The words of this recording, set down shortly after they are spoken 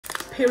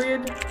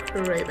Period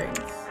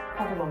cravings.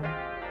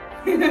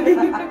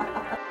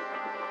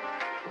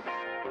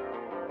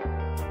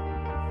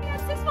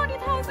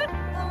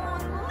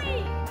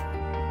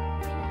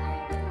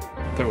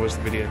 There was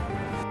the video.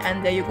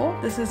 And there you go.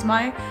 This is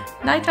my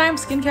nighttime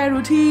skincare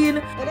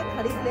routine.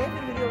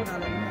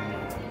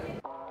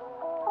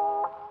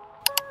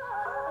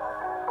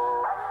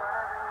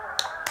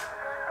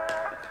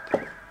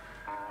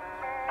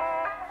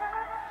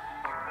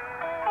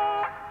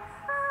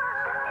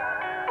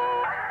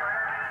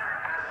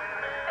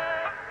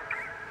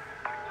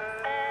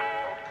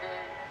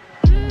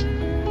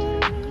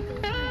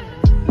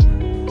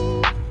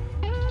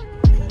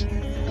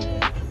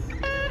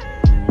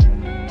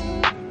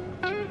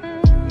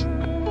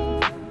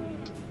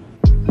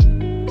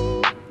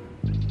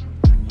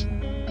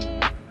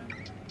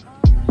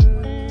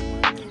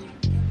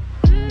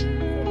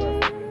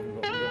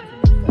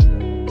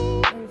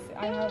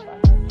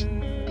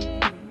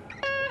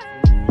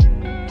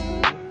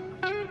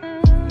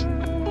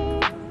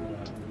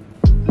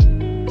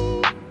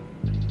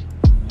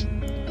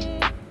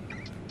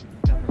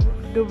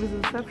 Do this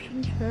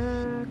reception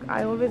check.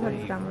 I always have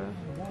this camera.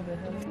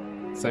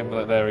 Same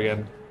like there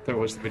again. Don't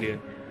watch the video.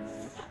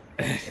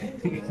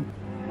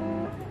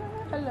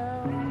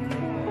 Hello.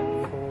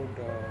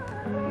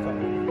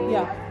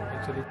 Yeah.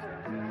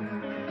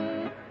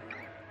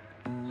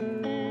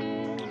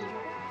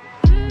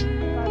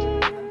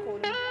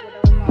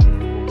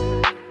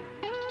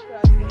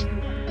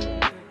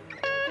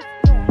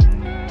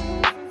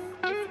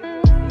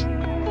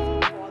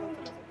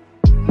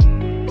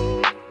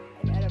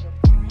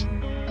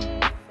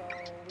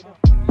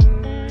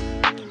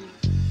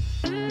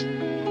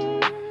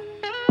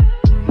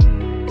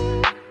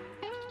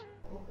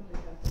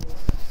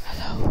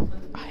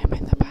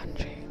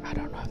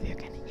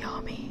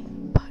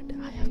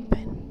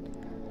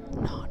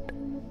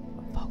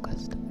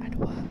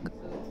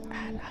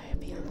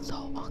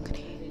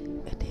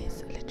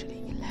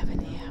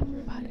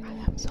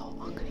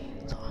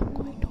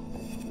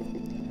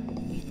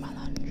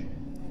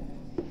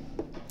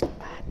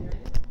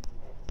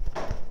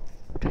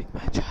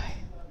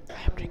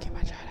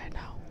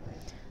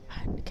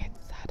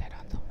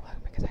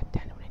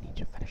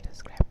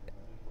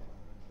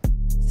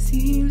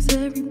 Seems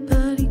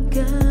everybody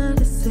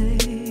gotta say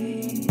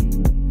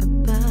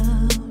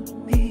about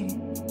me.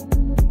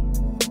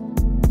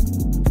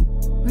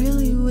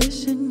 Really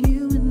wishing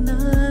you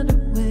another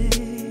way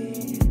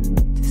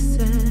to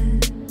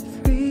set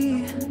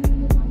free.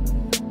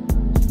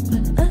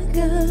 But I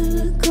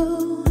gotta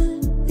go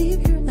and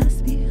leave your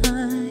ass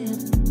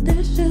behind.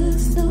 There's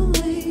just no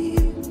way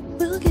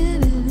we'll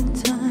get it in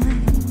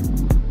time.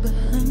 But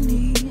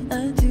honey,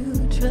 I do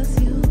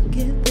trust you'll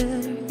get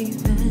there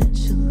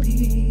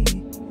eventually.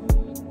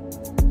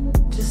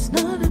 Just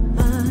not at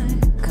my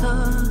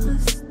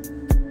cost.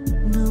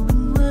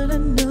 Knowing what I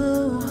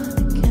know, I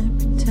can't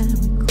pretend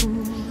we're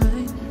cool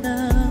right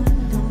now.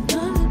 No,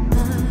 not at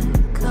my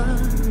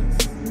cost.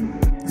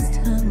 It's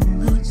time to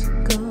let you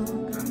go.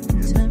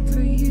 Time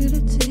for you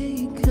to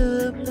take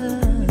up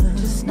love.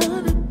 Just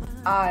not at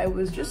I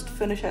was just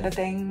finished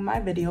editing my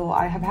video.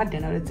 I have had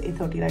dinner. It's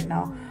 8:30 right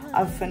now.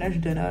 I've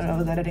finished dinner. I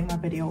was editing my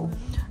video.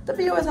 The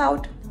video is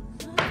out.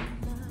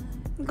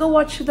 Go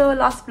watch the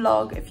last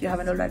vlog if you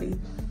haven't already.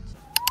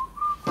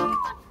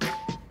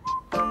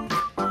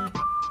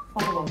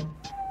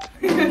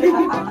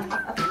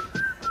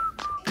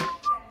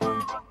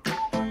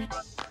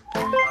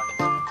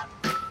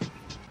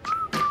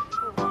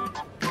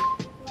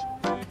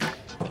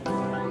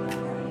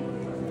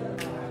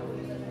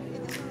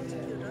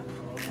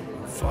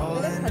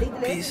 Falling to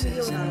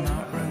pieces in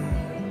my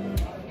room.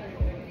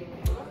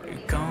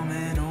 You're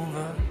coming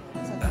over,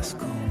 that's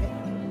cool.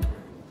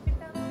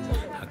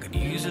 I could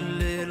use a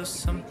little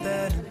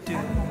something to do.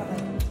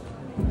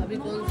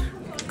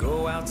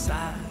 Go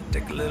outside,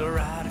 take a little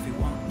ride if you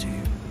want to.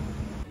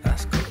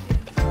 That's cool.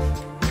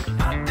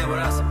 I did what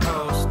I was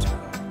supposed to.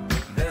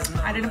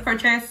 I did a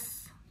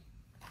purchase.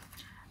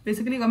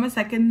 Basically got my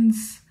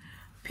seconds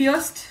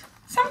pierced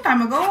some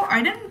time ago.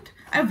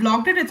 I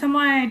vlogged it. It's on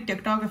my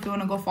TikTok if you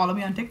want to go follow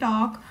me on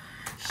TikTok.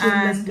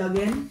 Shameless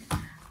plug-in.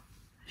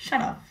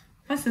 Shut up.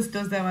 My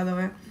sister's there, by the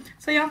way.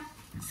 So yeah,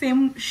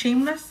 same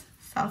shameless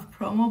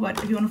self-promo.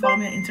 But if you want to follow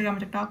me on Instagram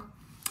and TikTok,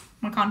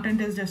 my content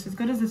is just as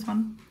good as this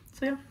one.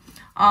 So yeah.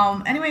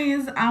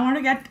 Anyways, I want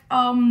to get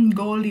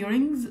gold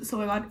earrings.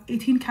 So I got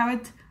 18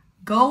 karat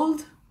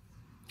gold.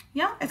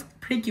 Yeah, it's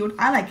pretty cute.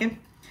 I like it.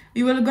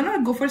 We were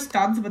gonna go for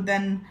studs, but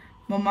then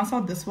Mama saw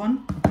this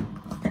one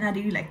and I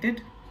really liked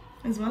it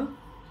as well.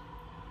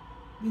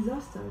 These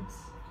are studs.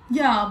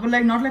 Yeah, but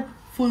like not like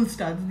full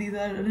studs. These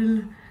are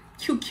little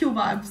cute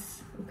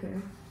vibes. Okay.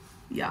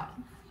 Yeah.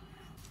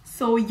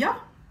 So yeah,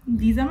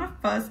 these are my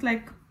first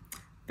like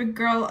big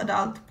girl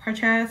adult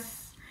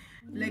purchase.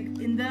 Like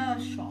in the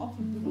shop.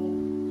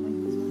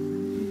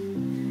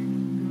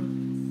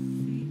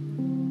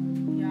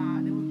 Yeah,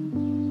 they were.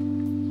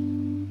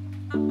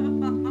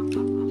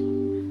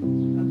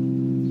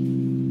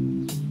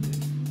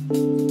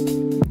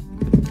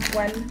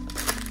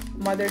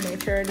 When Mother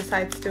Nature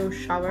decides to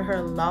shower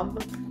her love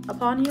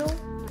upon you.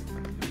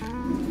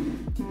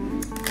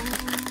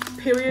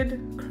 Period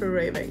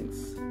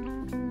cravings.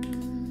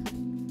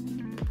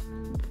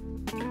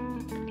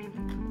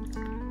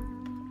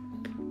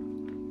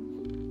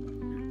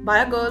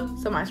 Buy a girl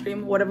some ice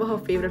cream, whatever her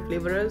favorite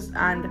flavor is,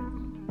 and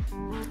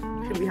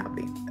she'll be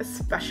happy.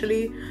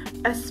 Especially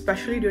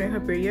during her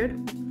period.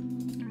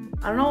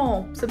 I don't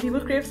know, some people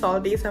crave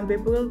salty, some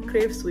people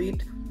crave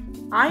sweet.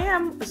 I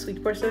am a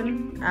sweet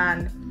person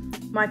and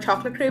my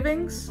chocolate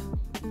cravings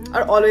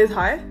are always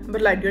high, but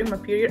like during my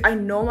period, I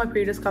know my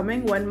period is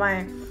coming when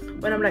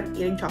I'm like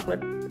eating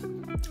chocolate.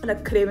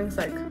 Like cravings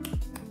like,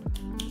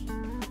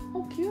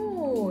 oh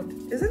cute,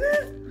 isn't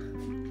it?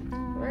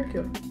 Very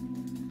cute.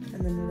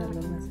 And then do that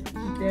little message.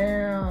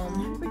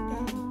 Damn.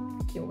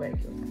 Cute, very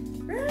cute.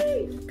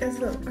 Right, guys,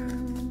 look.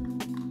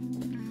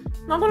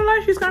 Not gonna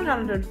lie, she's kind of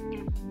talented.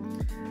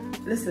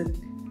 Listen,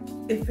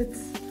 if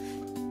it's,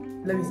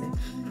 let me say,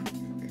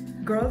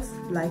 girls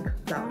like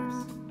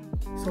flowers.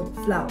 So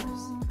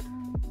flowers.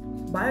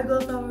 Buy a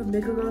girl flower,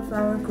 make a girl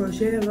flower,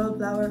 crochet a girl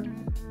flower.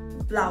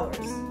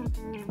 Flowers.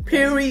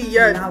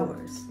 Period.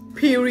 Flowers.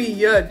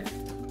 Period.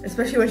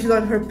 Especially when she's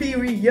on her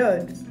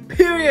period.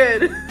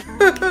 Period.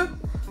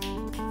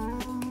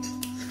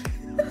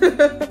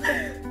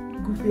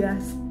 Goofy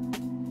ass.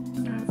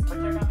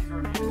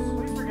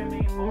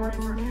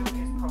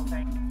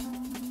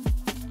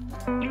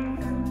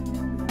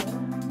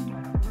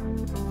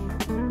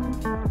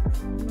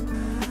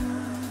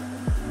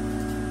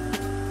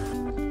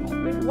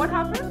 Wait, what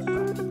happened?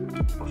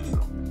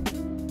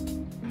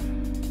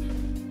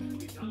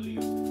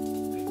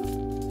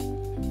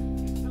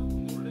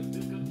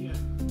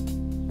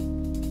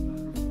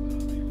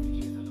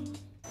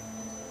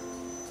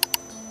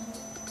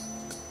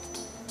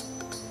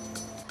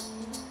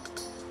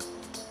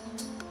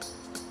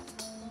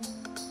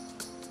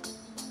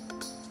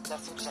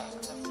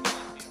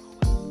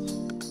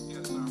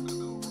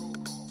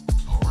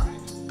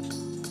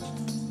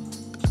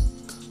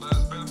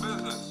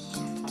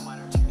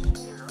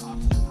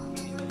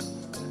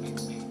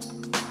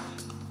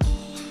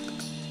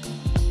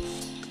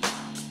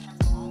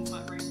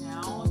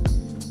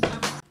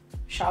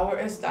 Shower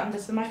is done.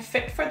 This is my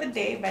fit for the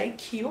day. Very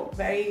cute,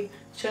 very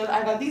chill.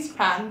 I got these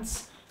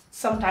pants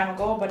some time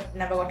ago but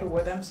never got to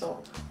wear them,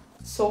 so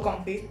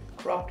comfy.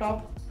 Crop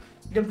top.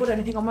 Didn't put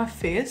anything on my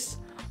face,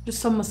 just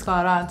some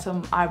mascara and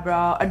some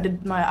eyebrow. I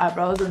did my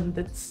eyebrows and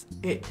that's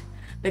it.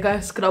 Like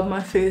I scrubbed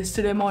my face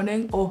today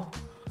morning. Oh,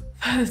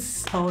 feels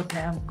so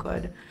damn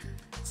good.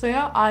 So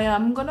yeah, I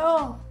am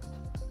gonna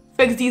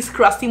fix these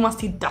crusty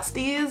musty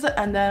dusties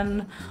and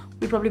then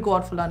we'll probably go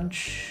out for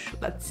lunch.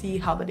 Let's see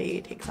how the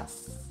day takes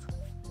us.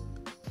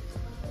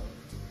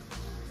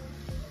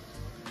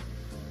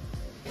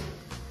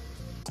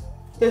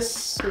 The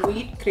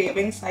sweet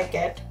cravings I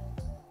get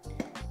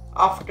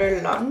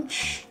after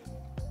lunch,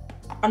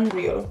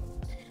 unreal.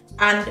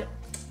 And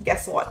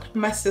guess what,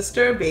 my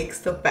sister bakes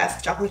the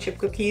best chocolate chip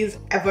cookies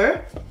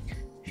ever.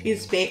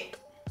 She's baked,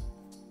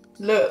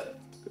 look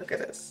at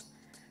this,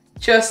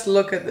 just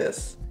look at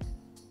this.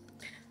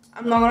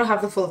 I'm not gonna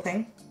have the full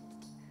thing,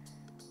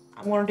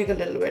 I'm gonna take a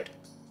little bit.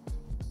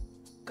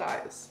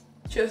 Guys,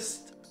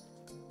 just,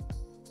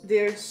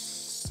 they're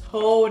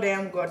so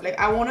damn good. Like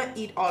I want to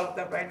eat all of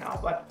them right now,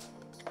 but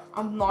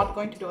I'm not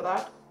going to do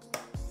that.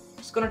 I'm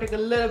just gonna take a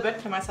little bit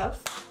to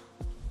myself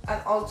and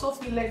also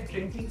feel like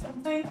drinking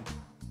something,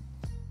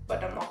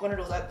 but I'm not gonna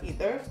do that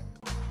either.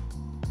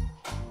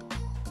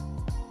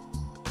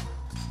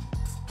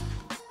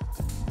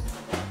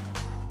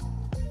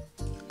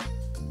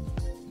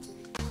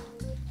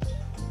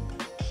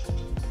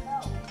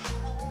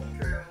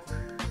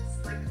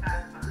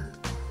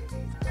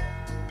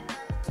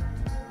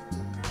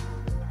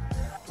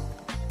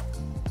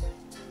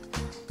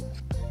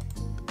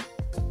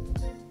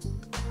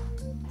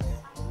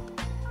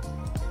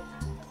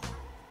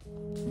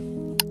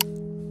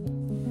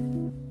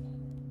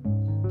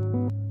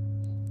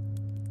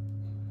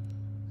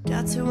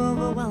 Got too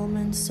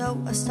overwhelming,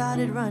 so I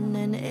started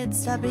running. It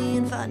stopped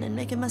being fun and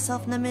making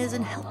myself numb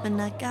isn't helping.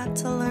 I got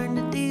to learn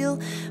to deal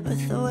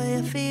with the way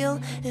I feel.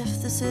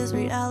 If this is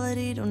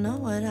reality, don't know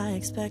what I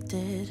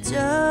expected.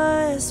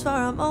 Just for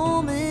a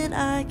moment,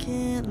 I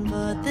can't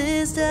put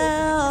this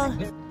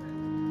down.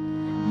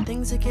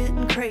 Things are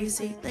getting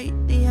crazy,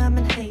 lately I'm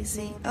in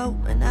hazy. Oh,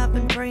 and I've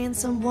been praying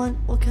someone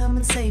will come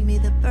and save me.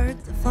 The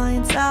birds are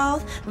flying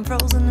south, I'm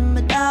frozen in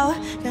my doubt.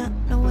 Got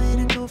nowhere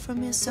to go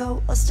from here,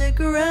 so I'll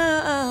stick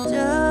around.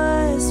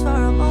 Just for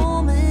a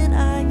moment,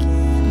 I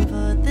can't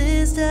put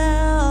this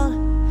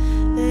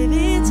down.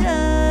 Baby,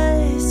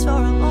 just for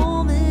a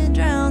moment,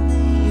 drown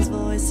these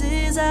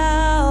voices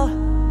out.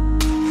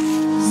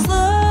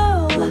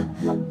 Slow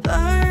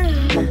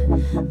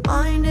burn,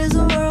 mind is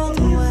a world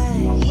away.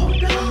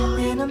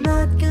 I'm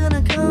not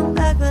gonna come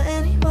back for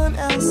anyone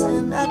else,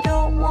 and I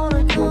don't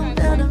wanna come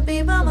down and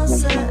be by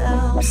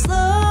myself.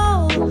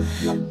 Slow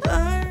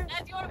burn.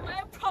 And you're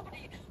my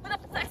property with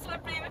a sex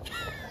with me.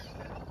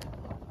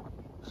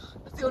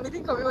 That's the only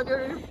thing coming on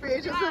your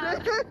page, isn't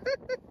it?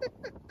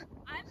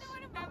 I'm the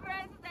one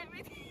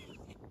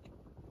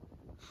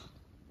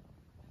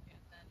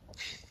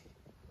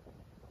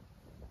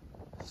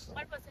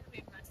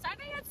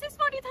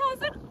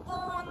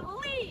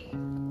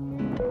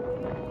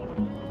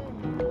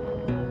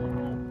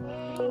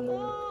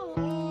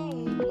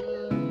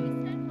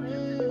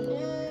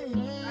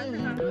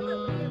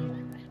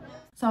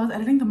So I was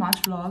editing the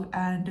March vlog,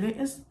 and today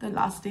is the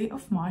last day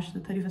of March, the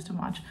 31st of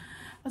March.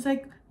 I was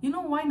like, you know,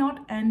 why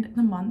not end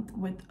the month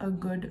with a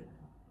good,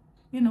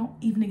 you know,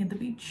 evening at the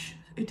beach.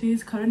 It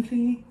is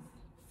currently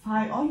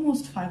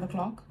almost 5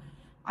 o'clock.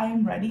 I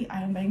am ready.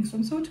 I am wearing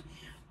swimsuit.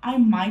 I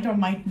might or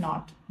might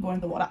not go in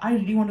the water. I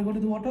really want to go to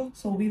the water,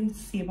 so we'll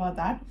see about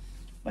that.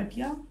 But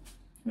yeah,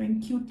 wearing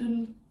cute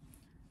little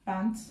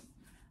pants,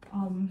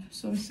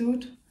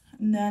 swimsuit,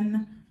 and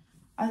then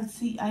I'll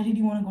see. I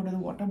really want to go to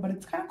the water, but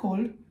it's kind of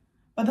cold.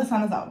 But the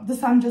sun is out. The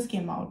sun just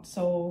came out,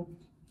 so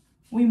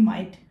we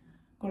might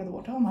go to the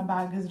water. My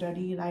bag is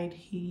ready right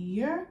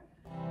here.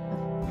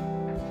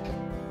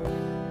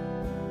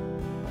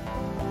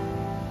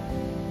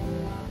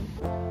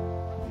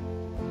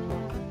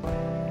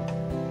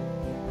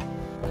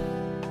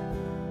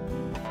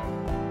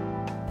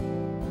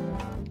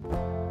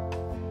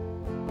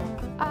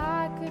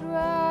 I could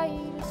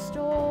write a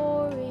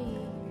story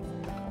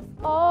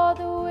of all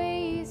the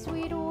ways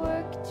we'd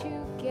work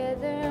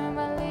together.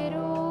 My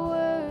little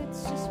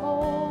words just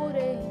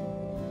holding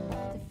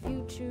the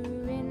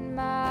future in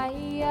my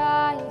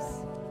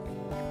eyes.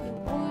 It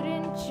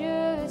wouldn't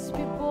just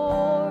be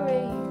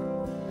boring.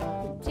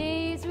 The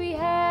days we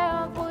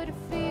have would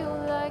feel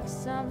like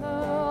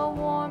summer,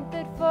 warmth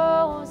that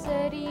falls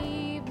at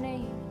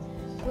evening.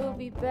 We'll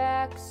be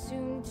back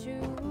soon to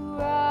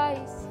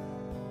rise.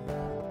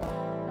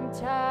 I'm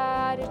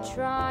tired of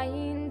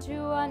trying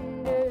to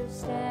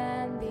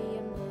understand the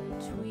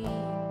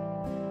in-between.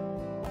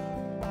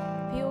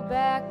 Peel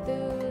back the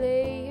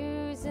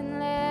layers and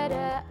let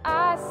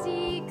I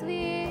see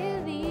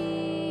clearly.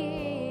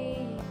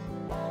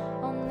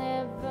 I'll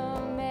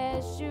never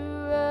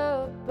measure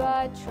up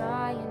by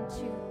trying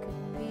to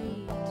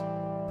compete.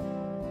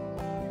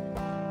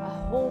 I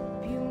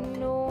hope you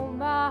know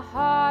my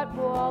heart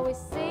will always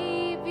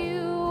save you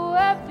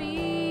a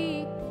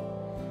beat.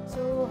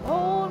 So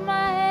hold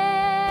my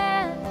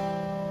hand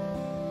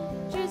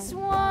just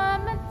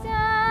one more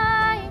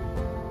time.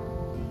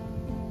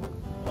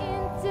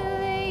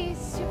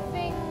 Interlace your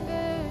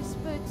fingers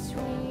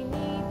between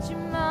each of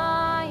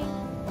mine.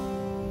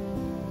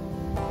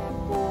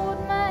 Hold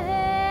my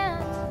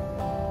hand,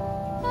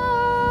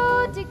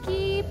 oh, to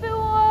keep it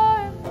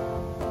warm.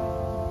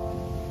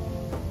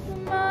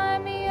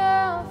 Remind me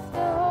of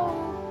the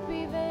hope,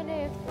 even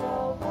if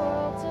our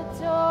worlds are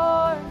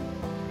torn.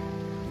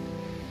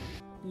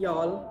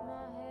 Y'all,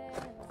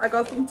 I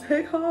got some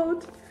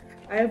takeout.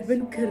 I have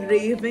been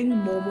craving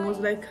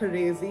momos like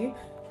crazy,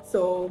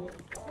 so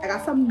I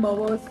got some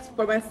momos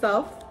for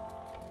myself.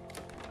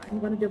 I'm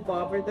gonna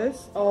devour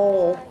this.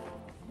 Oh,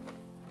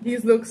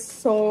 these look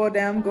so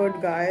damn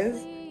good,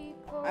 guys.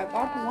 I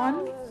got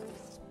one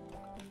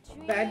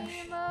veg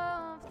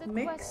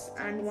mix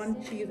and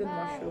one cheese and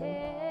mushroom.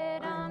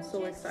 I'm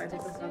so excited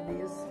to have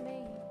these.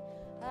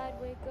 I'd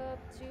wake up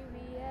to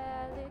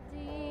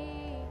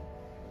reality.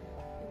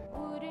 It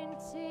wouldn't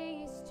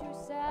taste too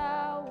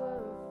sour.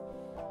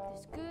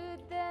 There's good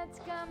that's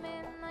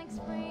coming like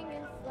spring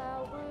and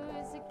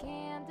flowers. A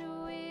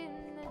candle in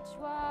the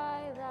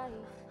twilight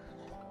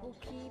will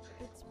keep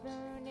its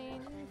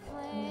burning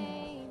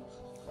flame.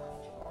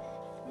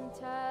 I'm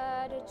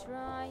tired of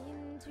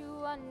trying to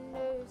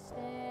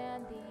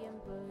understand the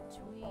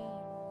in-between.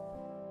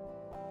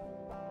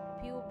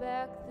 Peel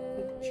back the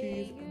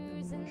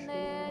cheese and the layers and mushroom.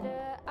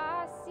 let I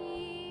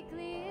see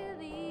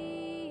clearly.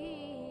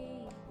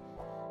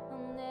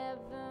 I'll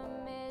never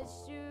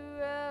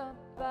measure up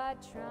by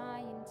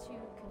trying to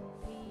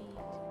compete.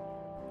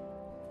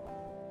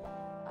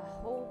 I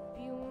hope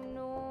you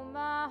know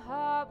my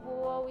heart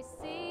will always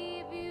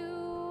save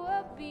you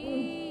a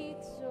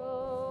beat.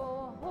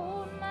 So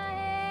hold my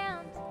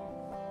hand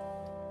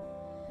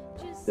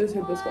just This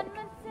hit the one spot. more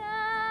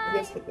time.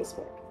 This hit the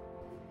spot.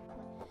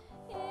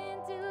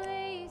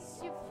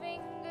 Interlace your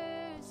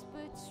fingers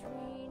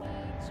between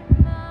each of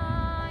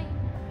mine.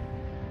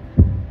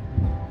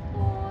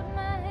 Hold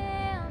my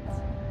hand,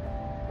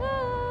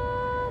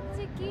 oh,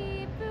 to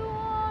keep it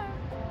warm.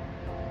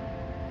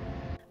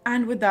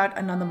 And with that,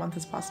 another month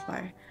has passed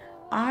by.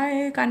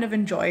 I kind of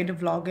enjoyed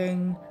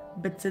vlogging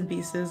bits and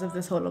pieces of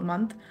this whole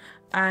month,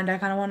 and I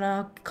kind of want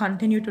to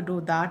continue to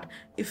do that.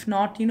 If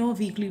not, you know,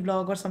 weekly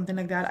vlog or something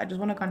like that, I just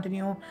want to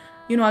continue.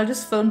 You know, I'll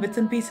just film bits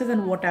and pieces,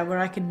 and whatever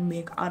I can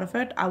make out of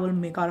it, I will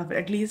make out of it.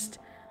 At least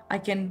I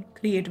can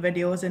create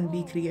videos and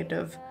be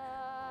creative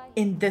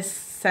in this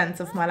sense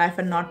of my life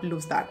and not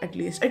lose that. At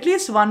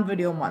least one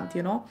video a month,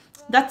 you know.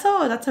 That's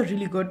a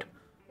really good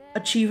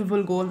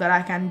achievable goal that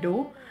I can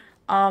do.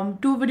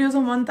 2 videos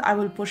a month, I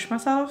will push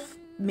myself.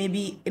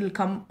 Maybe it'll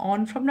come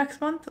on from next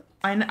month.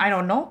 I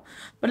don't know,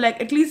 but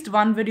like at least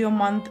 1 video a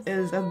month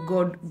is a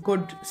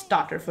good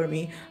starter for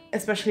me,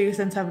 especially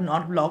since I've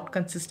not vlogged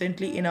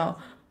consistently in a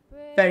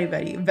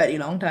very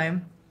long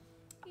time.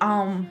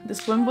 The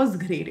swim was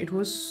great. It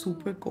was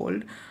super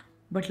cold,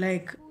 but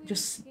like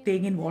just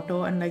staying in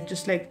water and like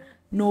just like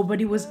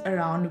nobody was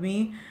around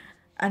me,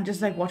 and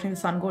just like watching the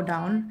sun go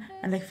down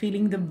and like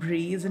feeling the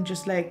breeze and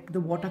just like the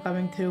water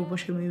coming through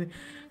pushing me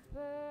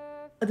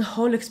the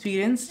whole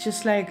experience,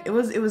 just like it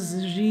was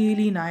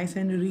really nice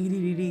and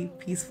really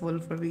peaceful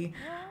for me.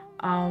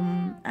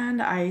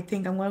 And I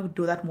think I'm gonna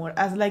do that more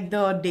as like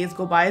the days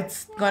go by.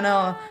 It's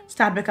gonna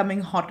start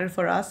becoming hotter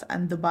for us,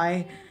 and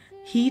Dubai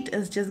heat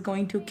is just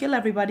going to kill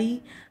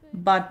everybody.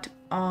 But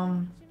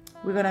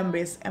we're gonna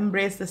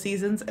embrace the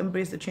seasons,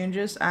 embrace the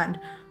changes, and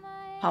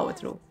power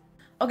through.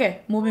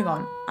 Okay, moving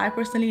on. I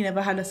personally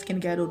never had a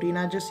skincare routine.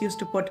 I just used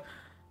to put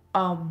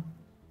um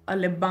a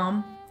lip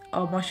balm,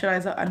 a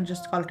moisturizer, and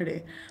just call it a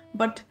day.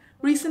 But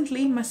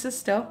recently, my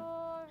sister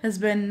has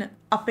been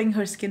upping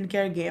her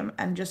skincare game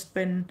and just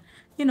been,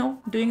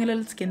 doing a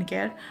little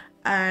skincare.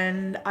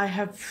 And I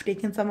have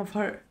taken some of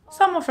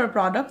her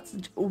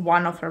products,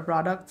 one of her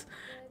products,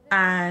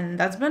 and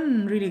that's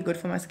been really good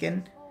for my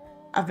skin.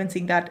 I've been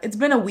seeing that. It's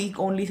been a week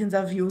only since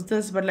I've used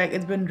this, but like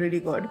it's been really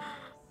good.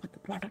 But the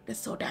product is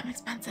so damn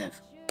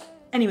expensive.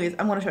 Anyways,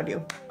 I'm gonna show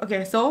you.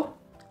 Okay, so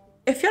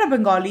if you're a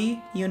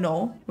Bengali,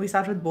 we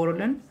start with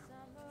Borolin.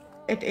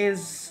 It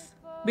is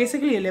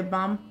basically a lip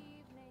balm.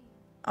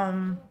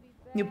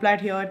 You apply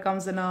it here, it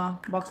comes in a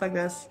box like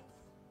this.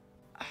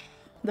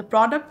 The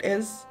product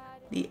is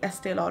the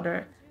Estee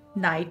Lauder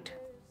Night.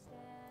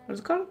 What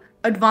is it called?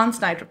 Advanced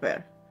Night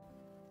Repair.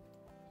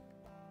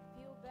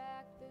 Peel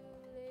back the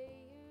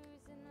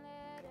layers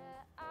and let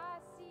I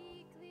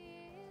see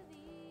clearly.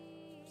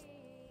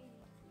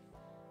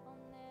 I'll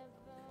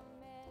never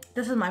mess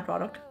This is my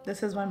product.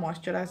 This is my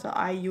moisturizer.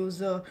 I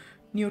use a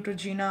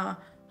Neutrogena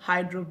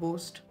Hydro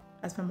Boost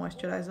as my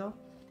moisturizer.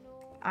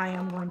 I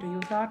am going to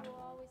use that.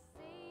 always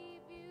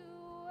save you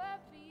a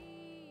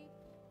beat.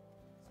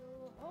 So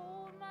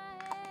hold my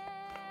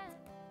hand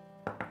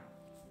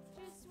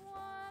just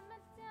one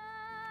more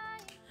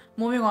time.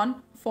 Moving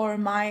on, for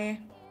my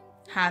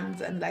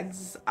hands and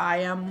legs,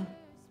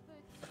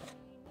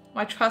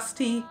 my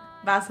trusty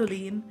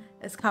Vaseline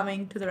is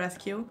coming to the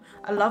rescue.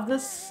 I love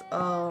this,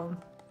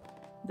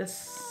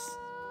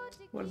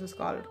 what is this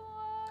called?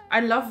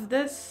 I love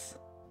this,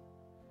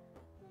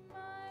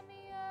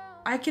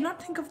 I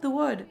cannot think of the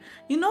word.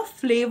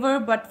 Flavor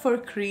but for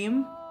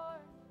cream.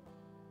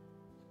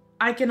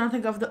 I cannot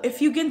think of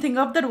if you can think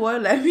of that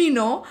word, let me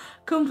know.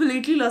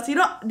 Completely lost.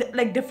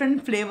 Like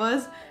different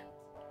flavors.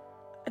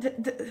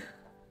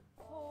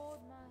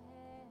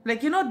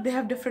 Like, they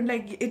have different,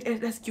 like,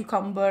 it has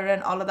cucumber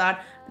and all of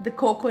that. The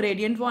Cocoa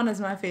Radiant one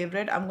is my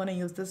favorite. I'm gonna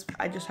use this.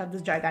 I just have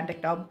this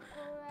gigantic tub.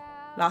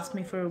 Last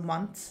me for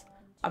months.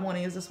 I'm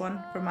gonna use this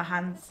one for my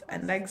hands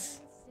and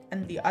legs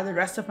and the other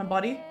rest of my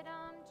body. I'm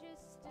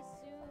just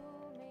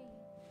assuming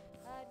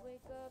I'd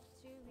wake up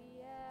to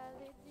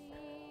reality.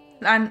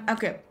 And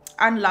okay.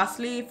 And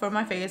lastly, for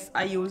my face,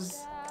 I use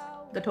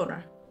the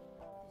toner.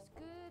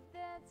 There's good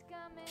that's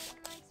coming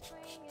like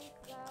spring and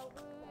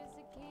flowers,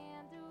 a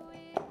candle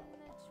in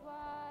the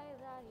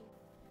twilight.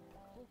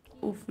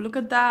 Oof, look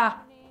at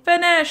that.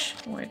 Finish!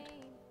 Wait.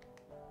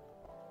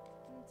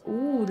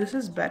 Ooh, this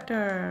is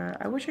better.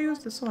 I wish I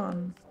used this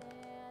one.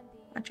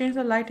 I changed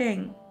the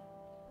lighting.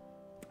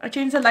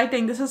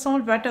 This is so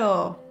much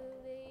better.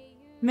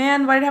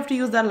 Man, why did I have to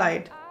use that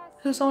light?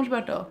 This is so much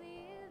better.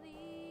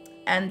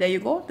 And there you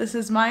go. This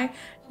is my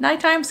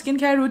nighttime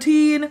skincare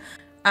routine.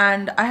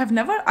 And I have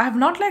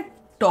not like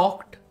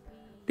talked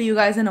to you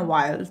guys in a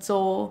while.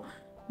 So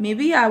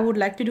maybe I would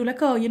like to do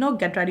like a,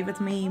 get ready with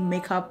me,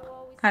 makeup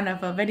kind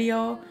of a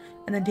video.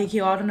 And then take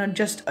you out on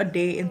just a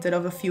day instead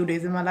of a few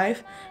days in my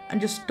life.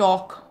 And just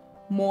talk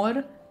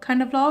more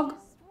kind of vlog.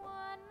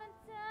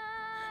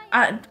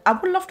 I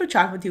would love to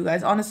chat with you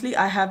guys. Honestly,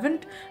 I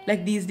haven't,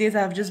 like these days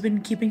I've just been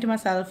keeping to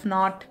myself,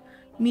 not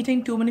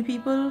meeting too many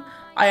people.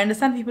 I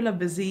understand people are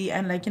busy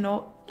and like,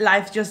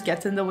 life just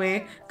gets in the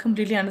way.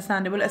 Completely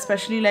understandable,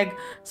 especially like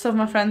some of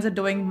my friends are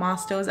doing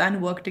masters and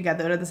work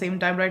together at the same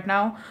time right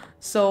now.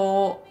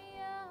 So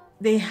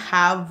they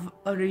have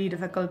a really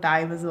difficult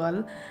time as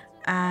well.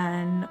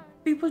 And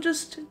people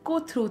just go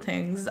through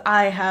things.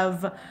 I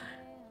have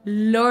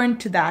learned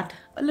that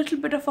a little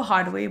bit of a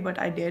hard way, but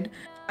I did.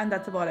 And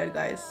that's about it,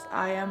 guys.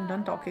 I am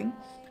done talking.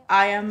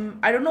 I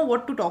don't know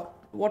what to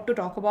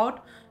talk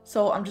about,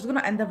 so I'm just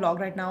gonna end the vlog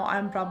right now.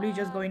 I'm probably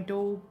just going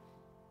to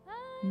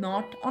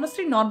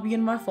not be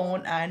in my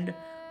phone and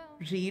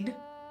read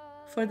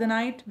for the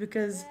night,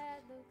 because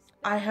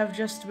I have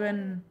just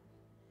been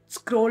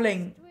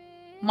scrolling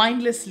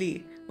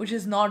mindlessly, which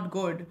is not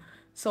good.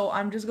 So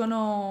I'm just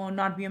gonna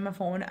not be on my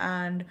phone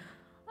and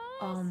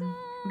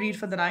read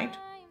for the night.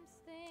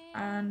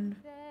 And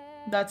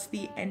that's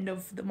the end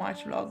of the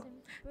March vlog.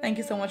 Thank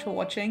you so much for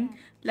watching.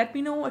 Let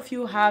me know if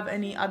you have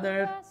any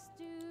other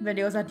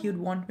videos that you'd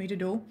want me to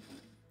do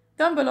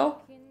down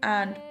below,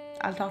 and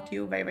I'll talk to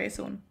you very, very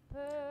soon.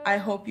 I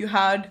hope you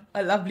had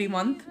a lovely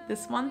month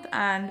this month,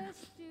 and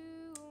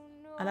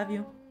I love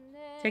you.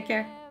 Take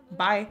care.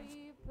 Bye.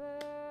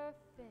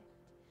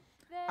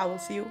 I will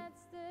see you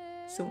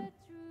soon.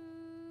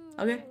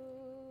 Okay?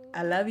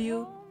 I love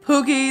you.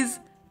 Pookies.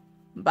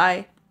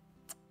 Bye.